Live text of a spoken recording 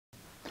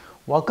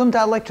Welcome to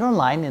our lecture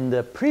online. In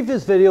the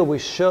previous video we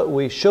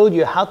showed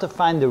you how to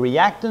find the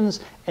reactance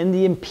and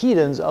the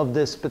impedance of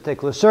this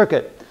particular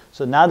circuit.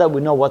 So now that we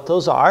know what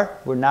those are,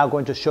 we're now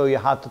going to show you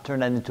how to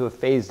turn that into a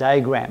phase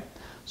diagram.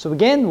 So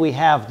again, we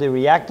have the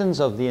reactance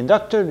of the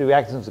inductor, the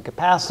reactance of the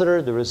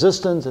capacitor, the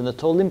resistance, and the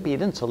total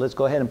impedance. So let's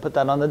go ahead and put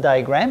that on the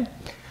diagram.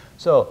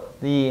 So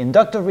the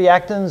inductive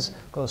reactance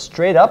goes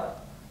straight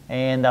up,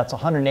 and that's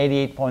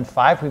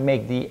 188.5. We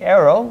make the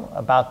arrow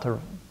about the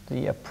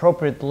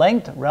appropriate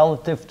length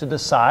relative to the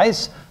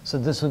size. So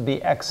this would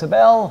be X sub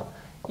L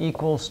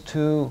equals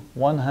to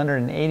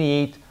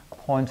 188.50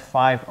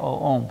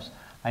 ohms.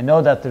 I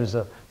know that there's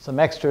some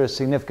extra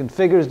significant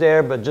figures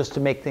there, but just to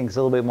make things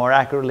a little bit more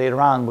accurate later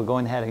on, we're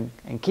going ahead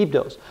and keep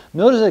those.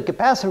 Notice that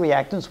capacitor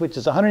reactance, which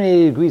is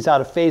 180 degrees out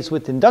of phase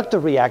with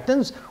inductive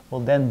reactance,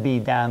 will then be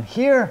down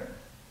here.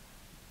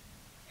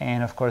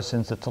 And of course,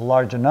 since it's a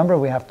larger number,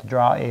 we have to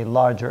draw a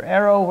larger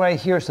arrow right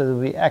here. So that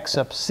will be X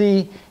sub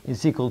C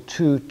is equal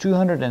to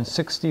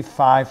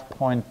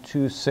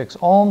 265.26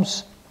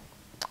 ohms.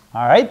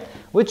 All right,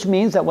 which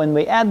means that when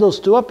we add those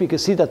two up, you can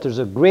see that there's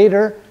a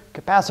greater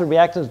capacitor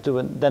reactance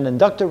than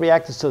inductor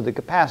reactance, so the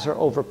capacitor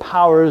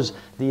overpowers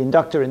the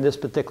inductor in this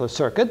particular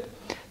circuit.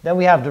 Then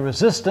we have the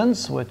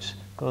resistance, which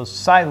goes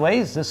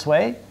sideways this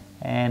way,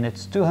 and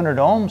it's 200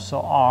 ohms,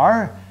 so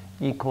R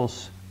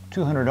equals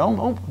 200 ohms.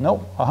 Oh, no,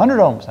 100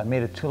 ohms. I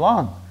made it too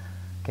long.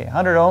 Okay,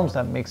 100 ohms,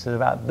 that makes it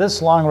about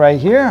this long right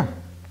here.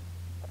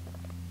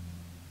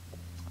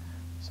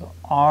 So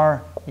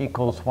R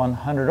equals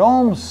 100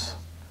 ohms.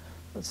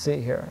 Let's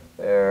see here.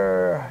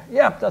 There.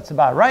 Yep, that's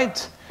about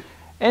right.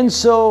 And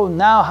so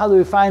now how do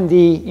we find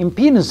the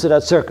impedance to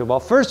that circuit?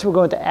 Well, first we're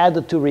going to add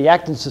the two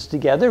reactances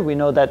together. We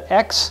know that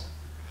X,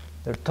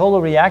 their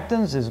total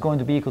reactance, is going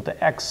to be equal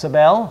to X sub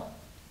L.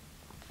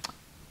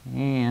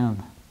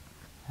 And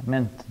I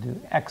meant to do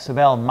X sub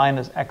L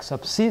minus X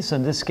sub C. So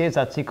in this case,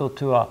 that's equal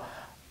to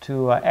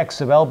X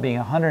sub L being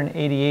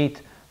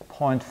 188.50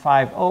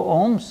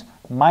 ohms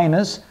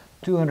minus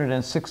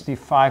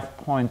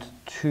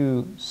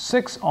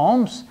 265.26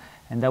 ohms.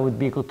 And that would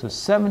be equal to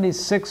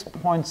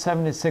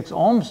 76.76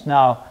 ohms.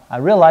 Now, I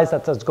realize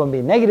that that's going to be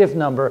a negative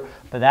number,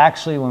 but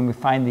actually when we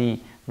find the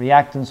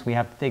reactance, we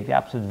have to take the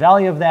absolute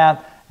value of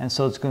that. And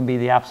so it's going to be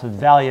the absolute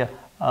value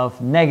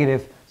of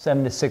negative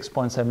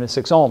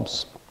 76.76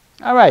 ohms.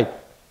 All right.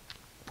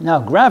 Now,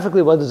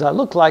 graphically, what does that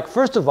look like?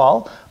 First of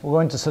all, we're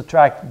going to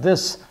subtract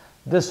this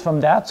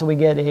from that, so we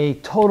get a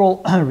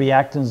total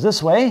reactance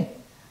this way.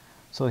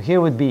 So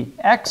here would be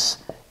X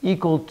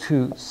equal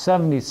to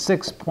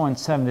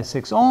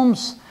 76.76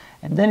 ohms.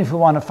 And then if we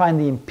want to find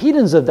the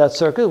impedance of that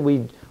circuit,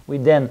 we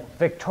then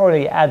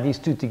vectorially add these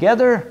two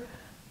together.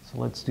 So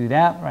let's do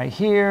that right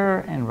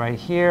here. And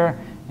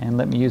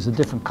let me use a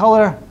different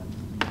color.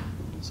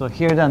 So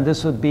here then,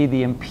 this would be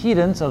the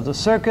impedance of the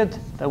circuit.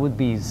 That would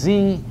be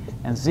Z.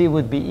 And Z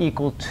would be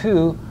equal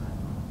to,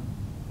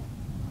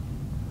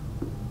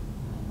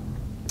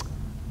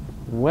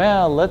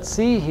 well, let's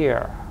see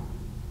here.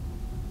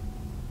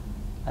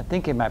 I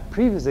think in my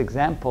previous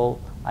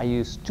example, I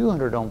used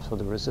 200 ohms for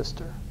the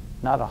resistor,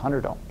 not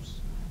 100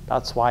 ohms.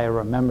 That's why I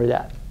remember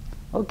that.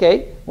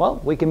 Okay,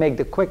 well, we can make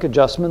the quick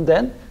adjustment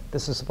then.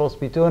 This is supposed to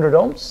be 200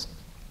 ohms.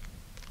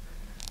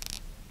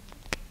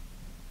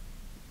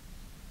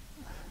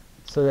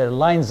 So that it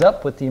lines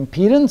up with the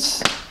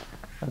impedance.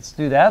 Let's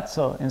do that.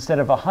 So instead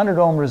of a 100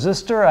 ohm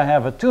resistor, I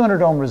have a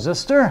 200 ohm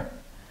resistor.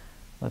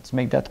 Let's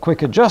make that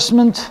quick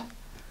adjustment.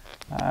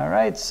 All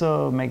right,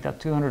 so make that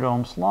 200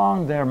 ohms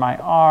long. There, my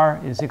R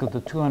is equal to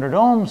 200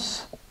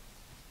 ohms.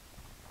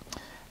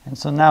 And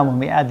so now when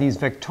we add these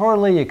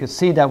vectorially, you can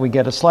see that we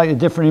get a slightly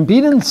different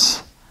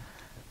impedance.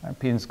 Our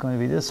impedance is going to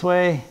be this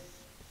way.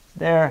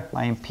 There,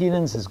 my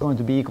impedance is going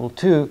to be equal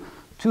to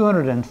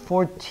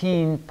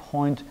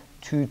 214.22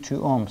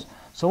 ohms.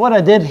 So what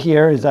I did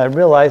here is I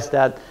realized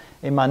that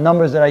in my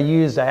numbers that I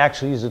used, I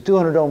actually used a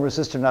 200 ohm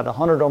resistor, not a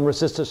 100 ohm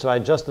resistor, so I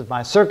adjusted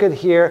my circuit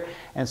here,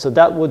 and so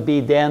that would be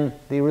then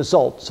the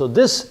result. So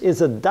this is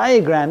a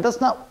diagram.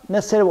 That's not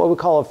necessarily what we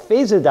call a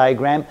phasor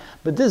diagram,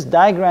 but this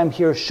diagram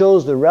here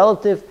shows the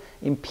relative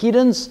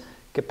impedance,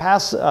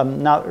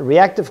 capacitor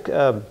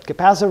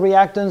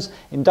reactance,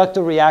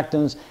 inductor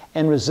reactance,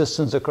 and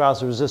resistance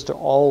across the resistor,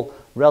 all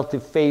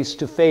relative phase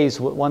to phase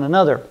with one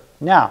another.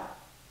 Now,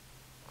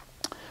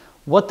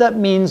 what that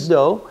means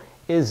though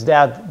is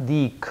that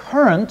the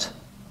current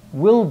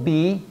will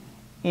be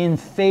in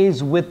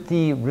phase with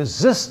the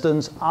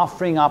resistance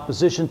offering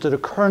opposition to the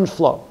current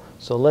flow.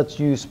 So let's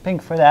use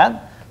pink for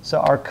that. So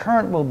our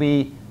current will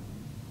be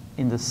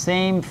in the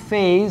same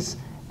phase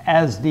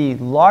as the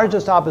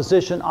largest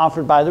opposition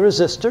offered by the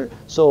resistor.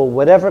 So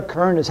whatever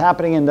current is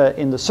happening in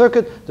the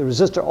circuit, the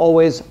resistor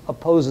always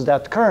opposes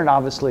that current,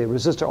 obviously. A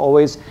resistor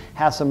always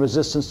has some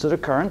resistance to the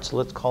current, so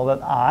let's call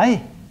that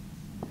I.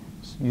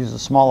 Use a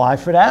small I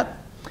for that.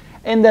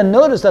 And then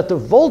notice that the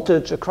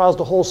voltage across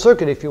the whole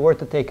circuit, if you were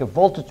to take a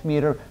voltage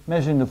meter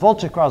measuring the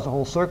voltage across the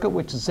whole circuit,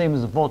 which is the same as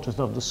the voltage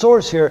of the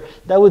source here,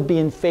 that would be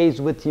in phase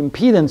with the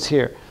impedance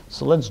here.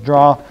 So let's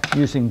draw,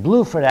 using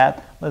blue for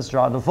that, let's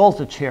draw the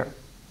voltage here.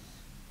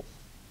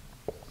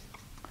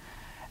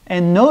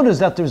 And notice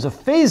that there's a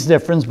phase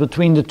difference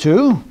between the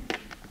two.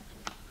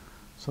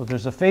 So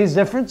there's a phase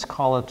difference,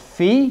 call it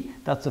phi,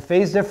 that's a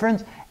phase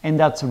difference, and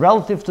that's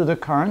relative to the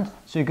current.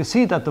 So you can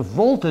see that the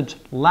voltage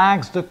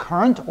lags the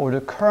current, or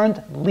the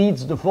current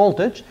leads the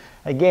voltage.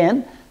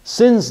 Again,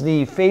 since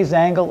the phase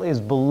angle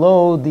is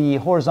below the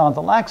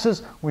horizontal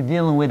axis, we're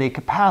dealing with a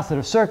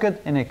capacitive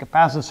circuit. In a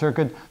capacitive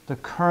circuit, the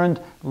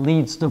current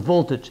leads the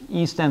voltage.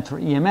 E stands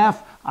for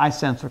EMF, I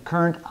stands for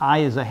current. I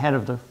is ahead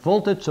of the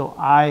voltage, so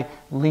I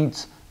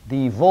leads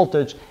the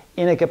voltage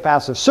in a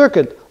capacitive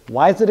circuit.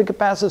 Why is it a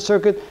capacitive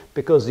circuit?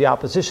 Because the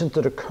opposition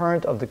to the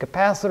current of the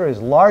capacitor is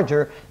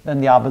larger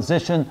than the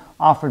opposition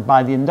offered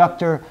by the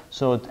inductor,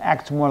 so it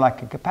acts more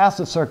like a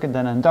capacitive circuit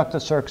than an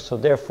inductive circuit, so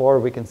therefore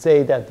we can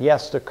say that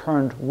yes, the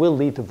current will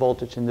lead to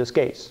voltage in this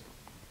case.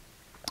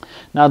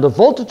 Now the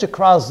voltage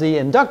across the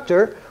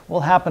inductor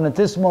will happen at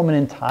this moment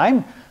in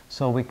time,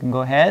 so we can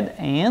go ahead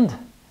and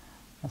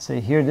let's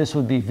say here this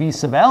would be V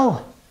sub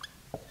L.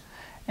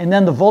 And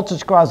then the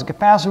voltage across the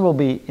capacitor will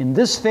be in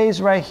this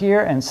phase right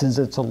here, and since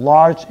it's a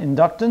large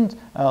inductant,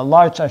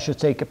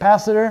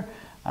 capacitor,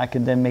 I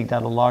can then make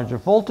that a larger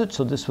voltage,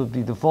 so this would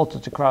be the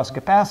voltage across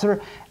the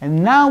capacitor.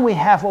 And now we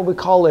have what we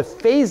call a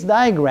phase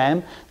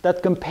diagram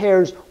that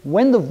compares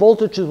when the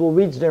voltages will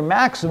reach their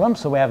maximum.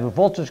 So we have the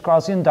voltage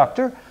across the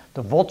inductor,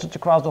 the voltage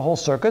across the whole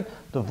circuit,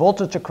 the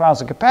voltage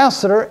across the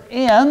capacitor,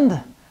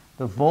 and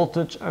the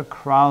voltage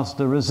across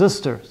the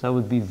resistor. So that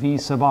would be V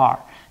sub R.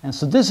 And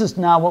so this is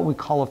now what we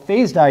call a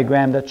phase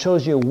diagram that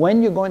shows you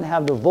when you're going to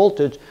have the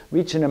voltage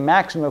reaching a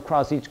maximum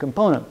across each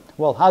component.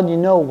 Well, how do you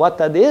know what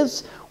that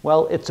is?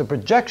 Well, it's a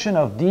projection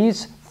of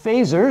these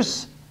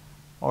phasors,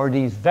 or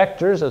these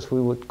vectors as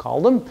we would call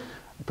them,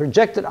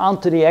 projected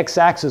onto the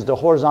x-axis, the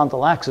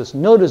horizontal axis.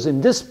 Notice in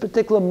this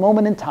particular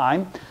moment in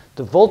time,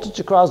 the voltage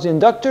across the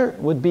inductor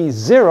would be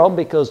 0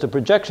 because the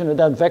projection of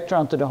that vector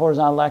onto the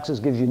horizontal axis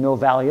gives you no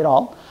value at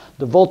all.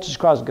 The voltage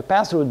across the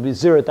capacitor would be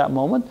 0 at that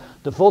moment.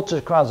 The voltage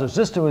across the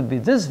resistor would be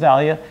this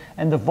value,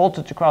 and the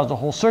voltage across the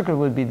whole circuit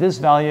would be this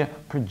value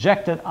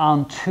projected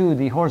onto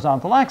the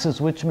horizontal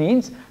axis, which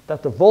means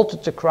that the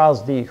voltage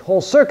across the whole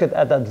circuit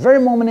at that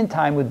very moment in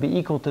time would be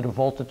equal to the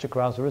voltage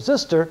across the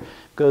resistor,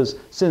 because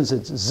since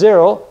it's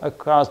 0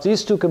 across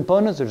these two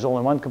components, there's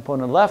only one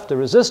component left, the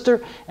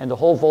resistor, and the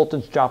whole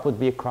voltage drop would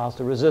be across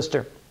the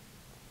resistor.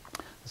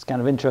 It's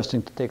kind of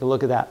interesting to take a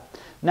look at that.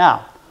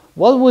 Now,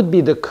 what would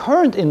be the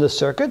current in the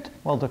circuit?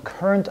 Well, the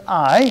current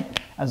I,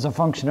 as a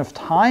function of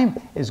time,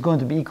 is going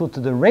to be equal to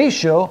the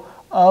ratio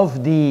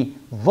of the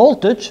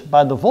voltage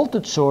by the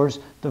voltage source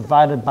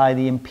divided by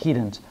the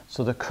impedance.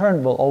 So the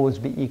current will always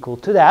be equal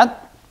to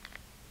that.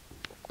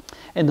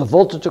 And the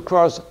voltage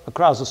across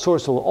the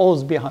source will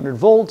always be 100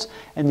 volts,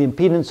 and the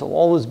impedance will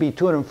always be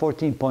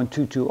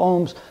 214.22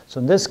 ohms. So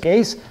in this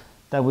case,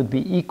 that would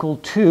be equal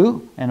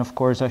to, and of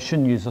course I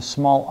shouldn't use a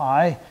small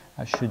I,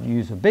 I should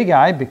use a big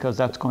I, because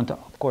that's going to,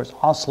 of course,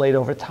 oscillate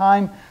over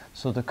time.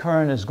 So the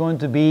current is going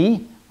to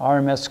be,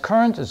 RMS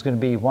current is going to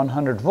be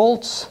 100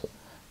 volts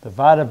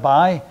divided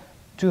by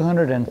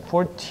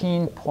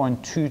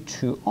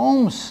 214.22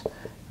 ohms.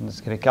 And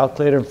let's get a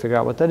calculator and figure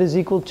out what that is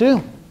equal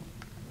to.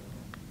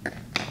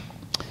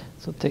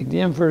 So take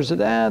the inverse of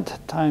that,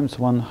 times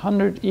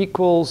 100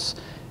 equals,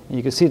 and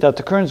you can see that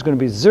the current is going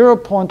to be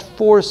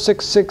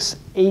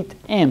 0.4668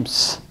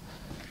 amps.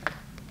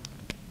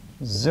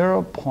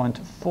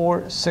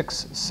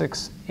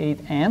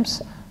 0.4668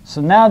 amps.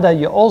 So now that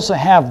you also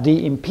have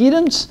the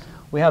impedance,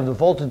 we have the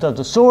voltage of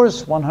the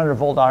source, 100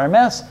 volt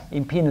RMS,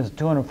 impedance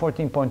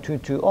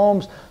 214.22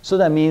 ohms, so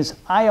that means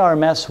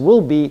IRMS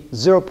will be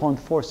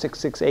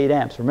 0.4668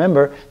 amps.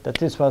 Remember that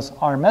this was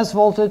RMS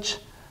voltage,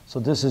 so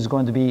this is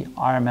going to be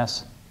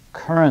RMS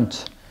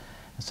current.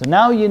 So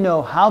now you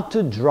know how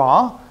to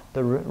draw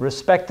the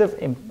respective,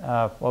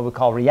 what we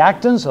call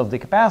reactance of the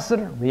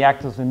capacitor,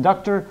 reactance of the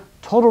inductor,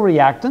 total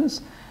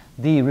reactance,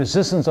 the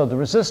resistance of the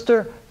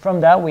resistor. From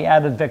that we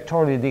added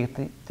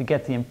vectorially to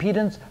get the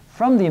impedance.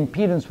 From the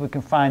impedance we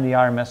can find the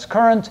RMS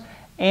current,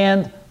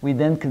 and we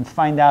then can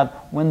find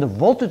out when the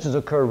voltages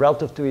occur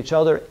relative to each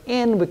other,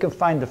 and we can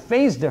find the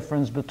phase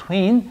difference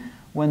between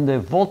when the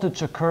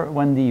voltage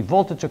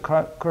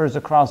occurs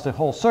across the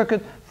whole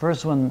circuit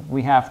versus when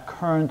we have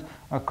current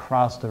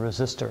across the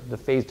resistor, the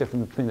phase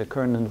difference between the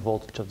current and the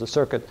voltage of the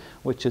circuit,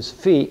 which is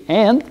phi.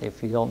 And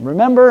if you don't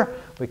remember,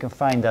 we can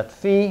find that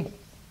phi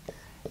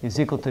is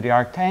equal to the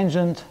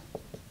arctangent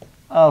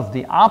of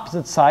the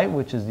opposite side,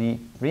 which is the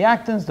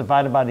reactance,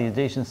 divided by the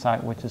adjacent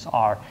side, which is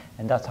R.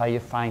 And that's how you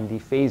find the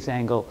phase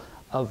angle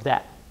of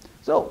that.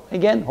 So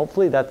again,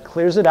 hopefully that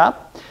clears it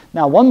up.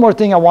 Now, one more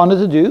thing I wanted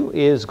to do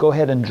is go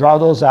ahead and draw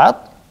those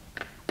out.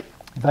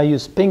 If I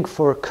use pink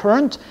for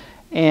current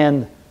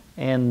and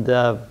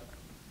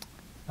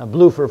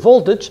blue for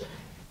voltage,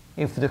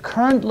 if the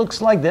current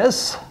looks like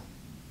this,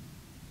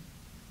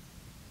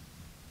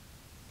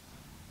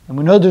 and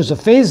we know there's a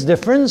phase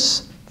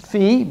difference,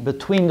 phi,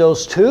 between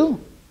those two,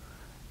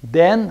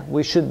 then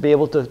we should be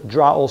able to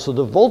draw also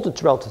the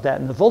voltage relative to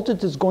that. And the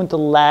voltage is going to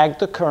lag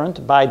the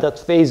current by that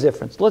phase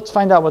difference. Let's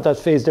find out what that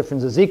phase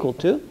difference is equal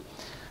to.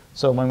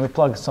 So when we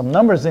plug some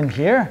numbers in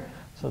here,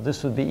 so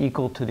this would be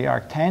equal to the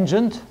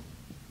arctangent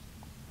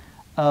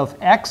of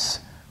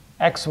x.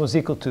 X was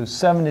equal to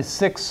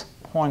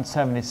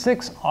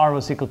 76.76, r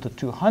was equal to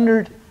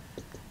 200.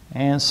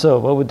 And so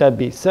what would that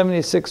be?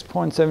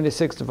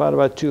 76.76 divided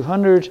by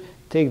 200.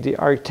 Take the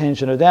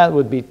arctangent of that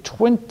would be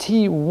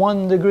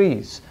 21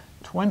 degrees.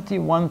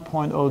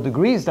 21.0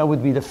 degrees. That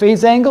would be the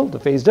phase angle, the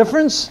phase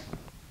difference.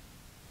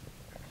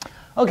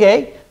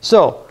 Okay,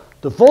 so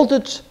the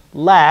voltage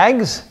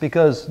lags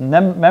because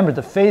remember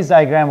the phase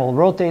diagram will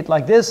rotate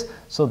like this.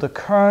 So the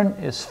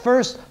current is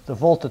first, the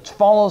voltage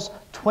follows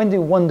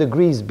 21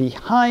 degrees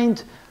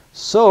behind.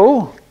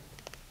 So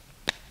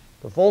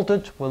the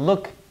voltage will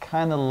look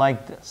kind of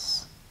like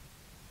this.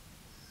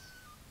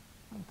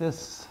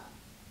 This,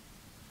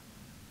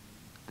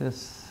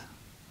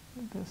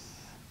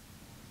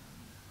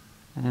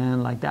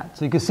 and like that.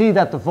 So you can see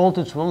that the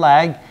voltage will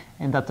lag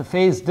and that the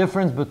phase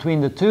difference between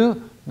the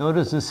two,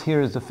 notice this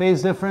here is the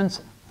phase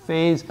difference,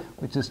 phase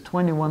which is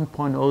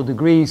 21.0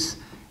 degrees,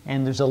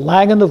 and there's a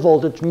lag in the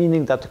voltage,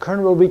 meaning that the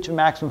current will reach a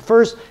maximum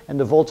first and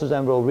the voltage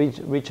then will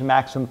reach a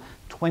maximum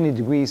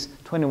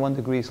 21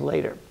 degrees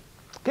later.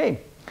 Okay,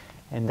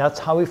 and that's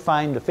how we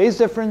find the phase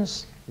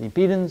difference, the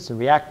impedance, the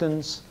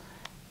reactance,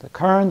 the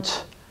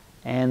current,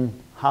 and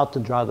how to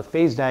draw the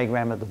phase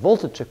diagram of the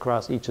voltage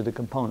across each of the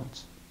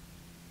components.